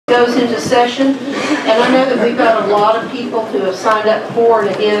goes into session, and I know that we've got a lot of people who have signed up for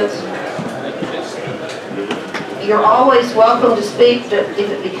and against. You're always welcome to speak, but if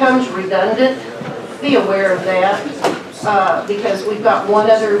it becomes redundant, be aware of that, because we've got one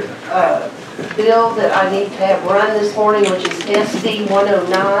other bill that I need to have run this morning, which is SD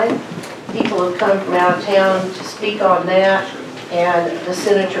 109. People have come from out of town to speak on that, and the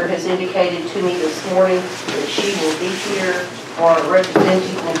senator has indicated to me this morning that she will be here, or a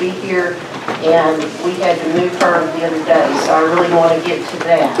representative will be here, and we had to move her the other day, so I really want to get to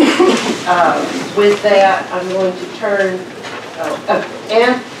that. With that, I'm going to turn,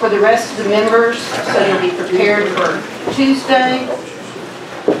 and for the rest of the members, so you'll be prepared for Tuesday.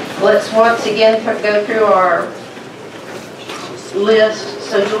 Let's once again go through our list,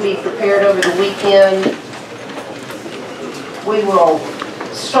 so you'll be prepared over the weekend. We will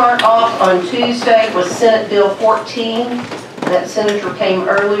start off on Tuesday with Senate Bill 14. That senator came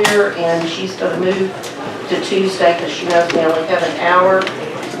earlier, and she's going to move to Tuesday because she knows we only have an hour.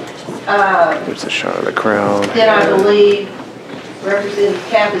 There's a shot of the crowd. Then I believe Representative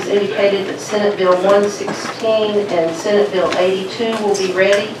Cap has indicated that Senate Bill 116 and Senate Bill 82 will be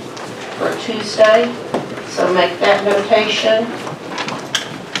ready for Tuesday. So make that notation.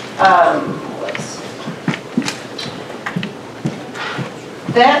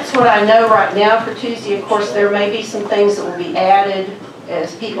 That's what I know right now for Tuesday. Of course, there may be some things that will be added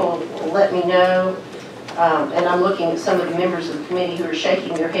as people will let me know. And I'm looking at some of the members of the committee who are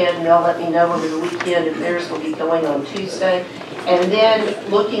shaking their head, and they'll let me know over the weekend if theirs will be going on Tuesday. And then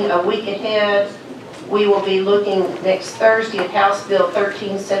looking a week ahead, we will be looking next Thursday at House Bill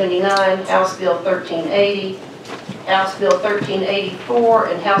 1379, House Bill 1380, House Bill 1384,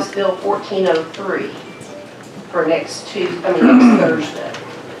 and House Bill 1403 for next Thursday.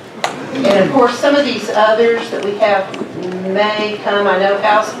 And of course, some of these others that we have may come. I know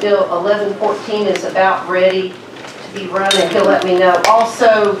House Bill 1114 is about ready to be run, and he'll let me know.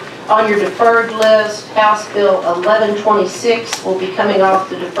 Also, on your deferred list, House Bill 1126 will be coming off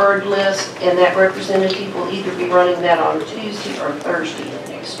the deferred list, and that representative will either be running that on Tuesday or Thursday of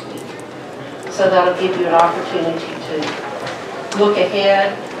next week. So that'll give you an opportunity to look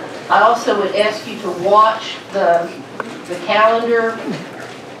ahead. I also would ask you to watch the calendar.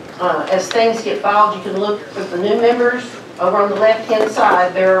 As things get filed, you can look for the new members. Over on the left-hand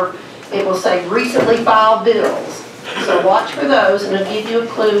side, it will say recently filed bills. So watch for those, and it'll give you a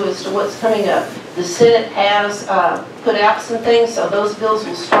clue as to what's coming up. The Senate has put out some things, so those bills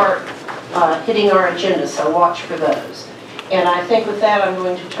will start hitting our agenda, so watch for those. And I think with that, I'm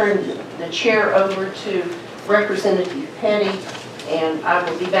going to turn the chair over to Representative Petty, and I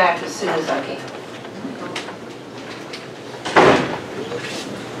will be back as soon as I can.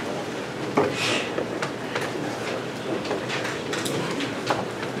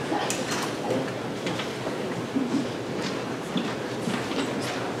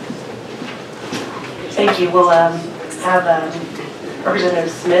 Thank you. We'll have Representative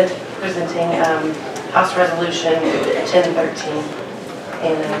Smith presenting House Resolution 1013.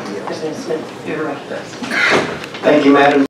 And Representative Smith, you're right first. Thank you, Madam